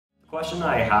Question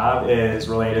I have is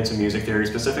related to music theory,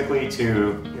 specifically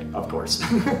to, of course,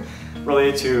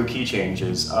 related to key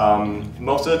changes.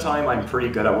 Most of the time I'm pretty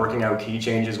good at working out key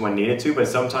changes when needed to, but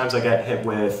sometimes I get hit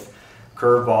with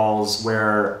curveballs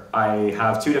where I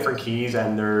have two different keys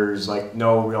and there's like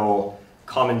no real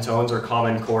common tones or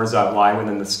common chords that lie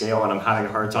within the scale, and I'm having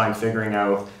a hard time figuring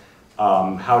out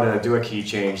how to do a key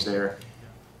change there.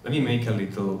 Let me make a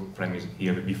little premise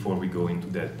here before we go into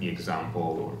the example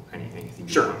or anything.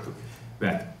 Sure. You want to.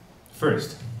 But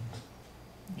first,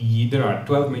 there are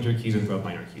 12 major keys and 12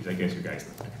 minor keys. I guess you guys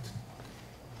know that.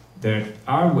 There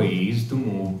are ways to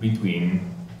move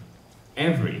between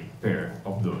every pair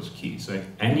of those keys. So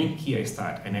any key I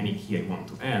start and any key I want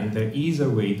to end, there is a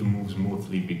way to move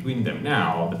smoothly between them.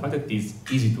 Now, the fact that it's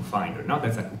easy to find or not,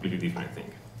 that's a completely different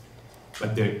thing.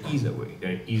 But there is a way.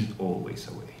 There is always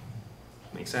a way.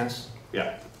 Make sense?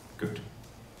 Yeah. Good.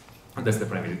 And that's the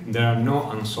premise. There are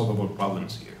no unsolvable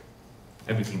problems here.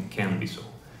 Everything can be solved.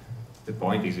 The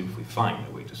point is if we find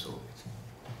a way to solve it.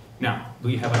 Now, do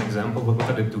you have an example? What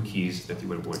are the two keys that you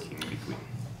were working between?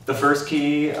 The first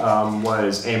key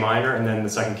was A minor, and then the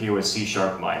second key was C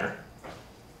sharp minor.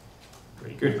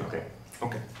 Very good. Okay.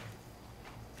 Okay.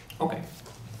 Okay.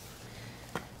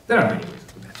 There are many ways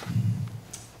to do that.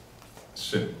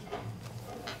 So,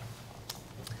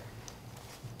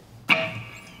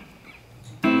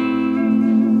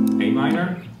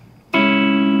 minor,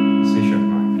 C sharp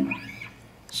minor.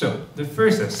 So the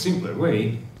first simpler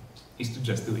way is to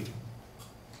just do it.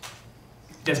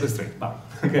 Just go straight, bam.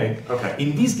 Okay. Okay.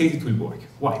 In this case, it will work.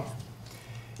 Why?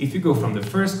 If you go from the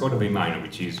first chord of A minor,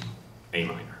 which is A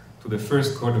minor, to the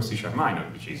first chord of C sharp minor,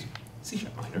 which is C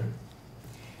sharp minor,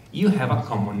 you have a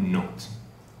common note.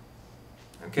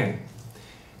 Okay?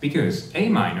 Because A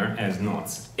minor has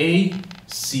notes A,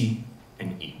 C,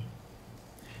 and E.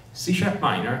 C sharp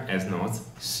minor has notes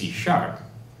C sharp,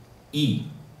 E,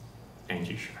 and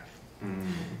G sharp.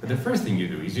 But the first thing you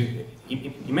do is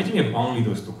imagine you have only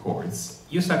those two chords.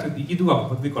 You do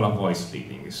what we call a voice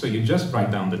splitting. So you just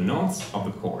write down the notes of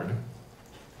the chord,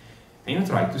 and you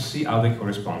try to see how they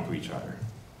correspond to each other.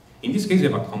 In this case, you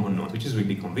have a common note, which is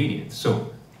really convenient.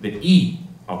 So the E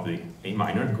of the A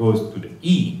minor goes to the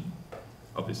E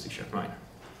of the C sharp minor.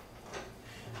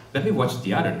 Let me watch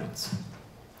the other notes.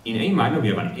 In A minor, we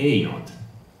have an A note.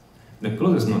 The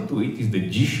closest note to it is the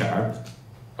G sharp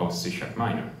of C sharp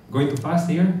minor. Going too fast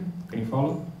here? Can you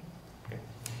follow? Okay.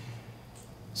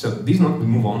 So this note will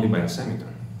move only by a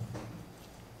semitone.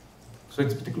 So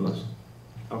it's pretty close.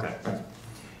 Okay. Right.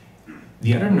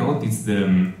 The other note is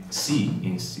the C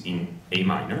in A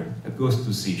minor that goes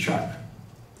to C sharp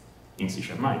in C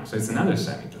sharp minor. So it's another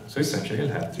semitone. So essentially, I'll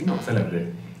have three notes. I'll have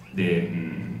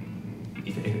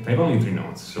if I have only three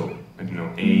notes, so I don't know,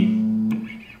 A,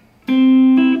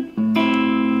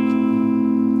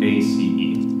 C,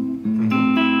 E.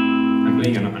 I'm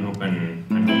playing an open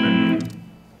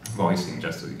voicing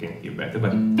just so you can hear better,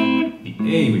 but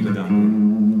the A will go down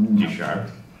to G sharp,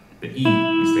 the E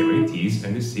will stay where it is,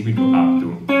 and the C will go up to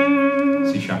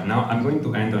C sharp. Now I'm going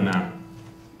to end on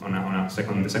the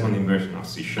second inversion of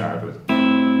C sharp,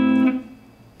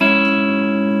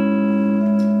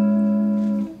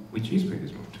 which is pretty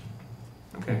smooth.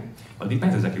 Okay, well, it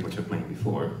depends exactly what you're playing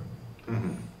before.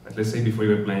 But let's say before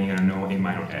you were playing, I don't know, A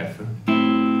minor F.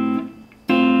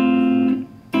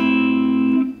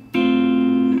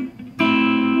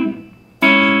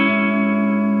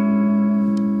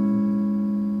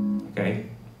 Okay,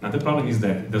 now the problem is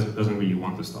that it doesn't really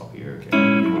want to stop here. Okay,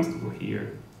 it wants to go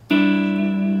here.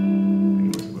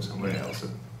 And it wants to go somewhere else. So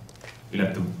you'll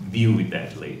have to deal with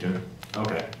that later.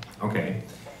 Okay. Okay.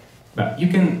 But you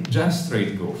can just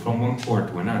straight go from one chord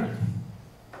to another.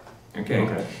 Okay?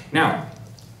 Okay. Now,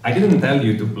 I didn't tell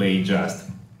you to play just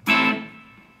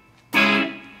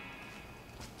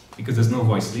because there's no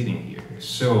voice leading here.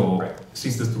 So, right.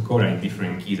 Since those two chords are in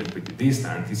different keys and pretty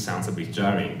distant, it sounds a bit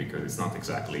jarring because it's not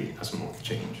exactly a smooth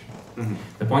change.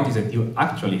 The point is that you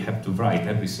actually have to write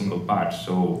every single part,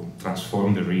 so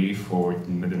transform the riff, or I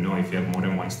don't know, if you have more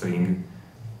than one string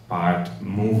part,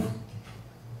 move.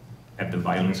 The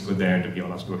violins go there, the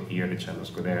violas go here, the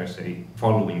cellos go there, say,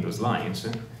 following those lines,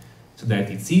 so that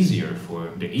it's easier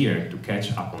for the ear to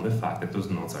catch up on the fact that those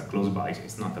notes are close by, so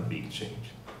it's not a big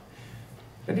change.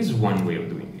 That is one way of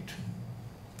doing it.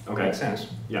 Okay. Makes sense?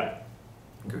 Yeah.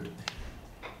 Good.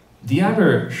 The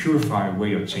other surefire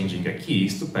way of changing a key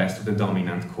is to pass to the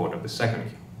dominant chord of the second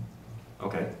key.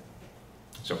 Okay.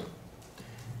 So,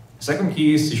 the second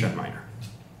key is C sharp minor.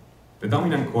 The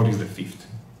dominant chord is the fifth.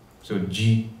 So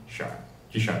G sharp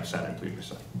 7 to be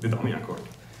precise, the dominant chord.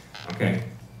 Okay.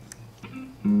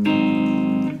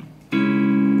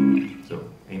 So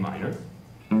A minor,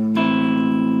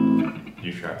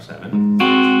 sharp 7,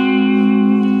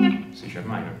 C sharp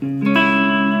minor.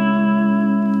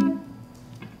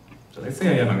 So let's say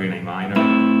I have again A minor,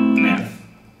 F,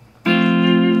 A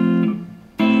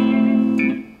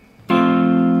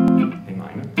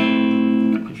minor,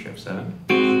 G sharp 7,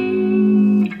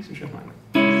 C sharp minor.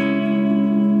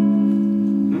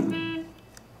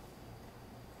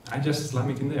 I just slam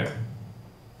it in there.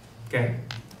 Okay?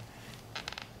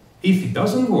 If it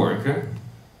doesn't work,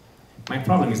 my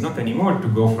problem is not anymore to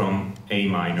go from A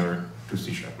minor to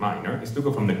C sharp minor, it's to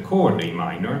go from the chord A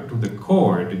minor to the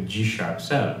chord G sharp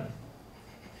 7.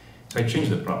 So I change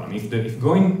the problem. If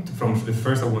going from the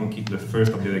first of one key to the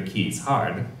first of the other key is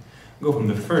hard, go from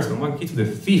the first of one key to the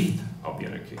fifth of the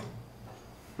other key.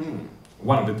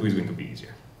 One of the two is going to be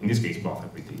easier. In this case, both are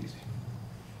pretty easy.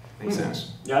 Makes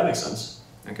sense? Yeah, that makes sense.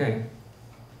 Okay.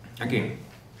 Again,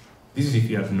 this is if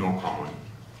you have no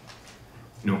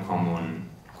common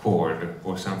chord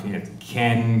or something that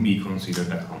can be considered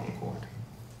a common chord.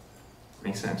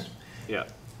 Makes sense? Yeah.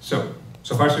 So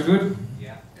far so good?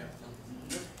 Yeah.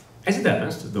 As it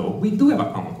happens, though, we do have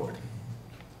a common chord.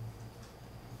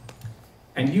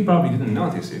 And you probably didn't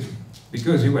notice it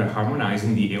because you were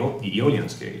harmonizing the Aeolian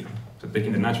scale, so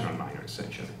taking the natural minor,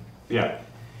 essentially. Yeah.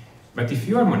 But if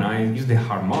you use the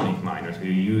harmonic minor, so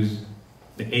you use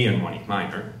the A harmonic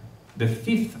minor, the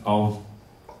fifth of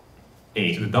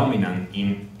A, so the dominant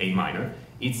in A minor,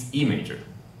 it's E major.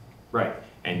 Right.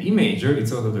 And E major,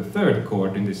 it's also the third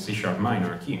chord in the C sharp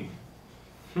minor key.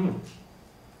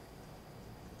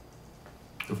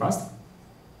 Too fast?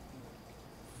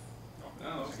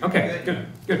 No, Okay,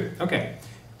 good, okay.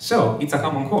 So, it's a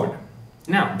common chord.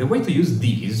 Now, the way to use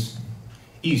these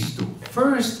is to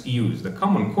first use the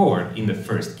common chord in the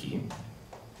first key,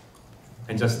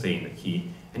 and just stay in the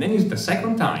key, and then use it the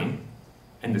second time,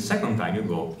 and the second time you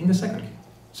go in the second key.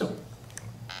 So,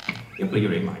 you play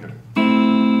your A minor,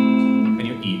 and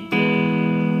you E.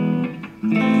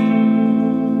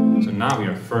 So now we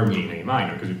are firmly in A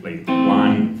minor, because we played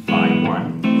 1, 5,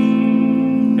 1,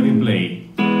 and we play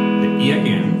the E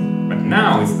again, but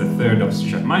now it's the third of C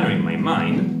sharp minor in my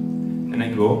mind, and I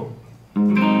go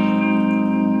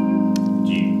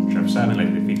G sharp 7 like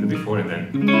we did before, and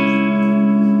then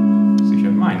C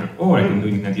sharp minor. Or I can do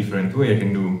it in a different way. I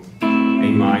can do A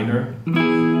minor,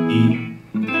 E,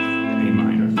 A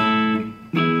minor.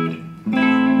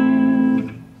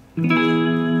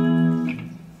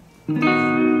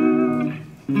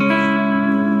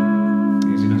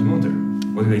 Is it smoother?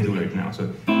 What did I do right now? So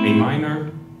A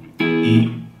minor, E,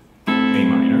 A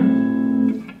minor,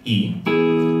 E.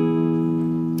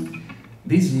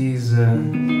 This is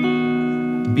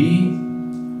B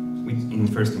in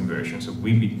first inversion, so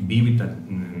B with a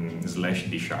slash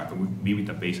D sharp, B with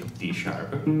a base of D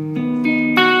sharp,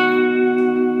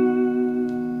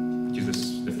 which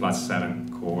is the flat 7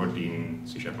 chord in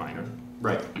C sharp minor.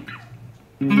 Right.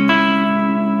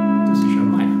 To C sharp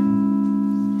minor.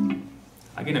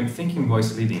 Again, I'm thinking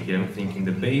voice leading here, I'm thinking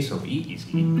the base of E is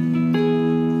E.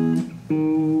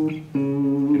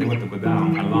 And I want to go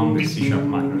down along the C sharp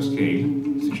minor scale,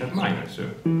 C sharp minor, so.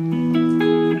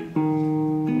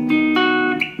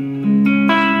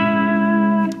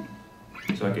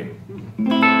 So again.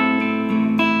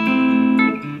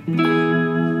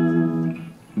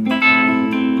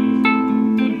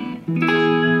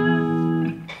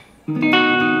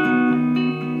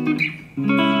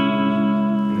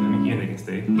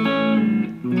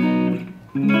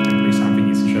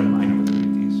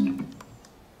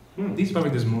 This is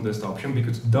probably the smoothest option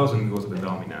because it doesn't go to the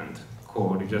dominant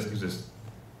chord, it just uses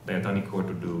the diatonic chord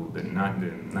to do the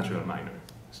natural minor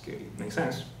scale. Make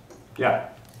sense? Yeah.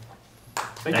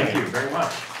 Thank you very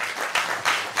much.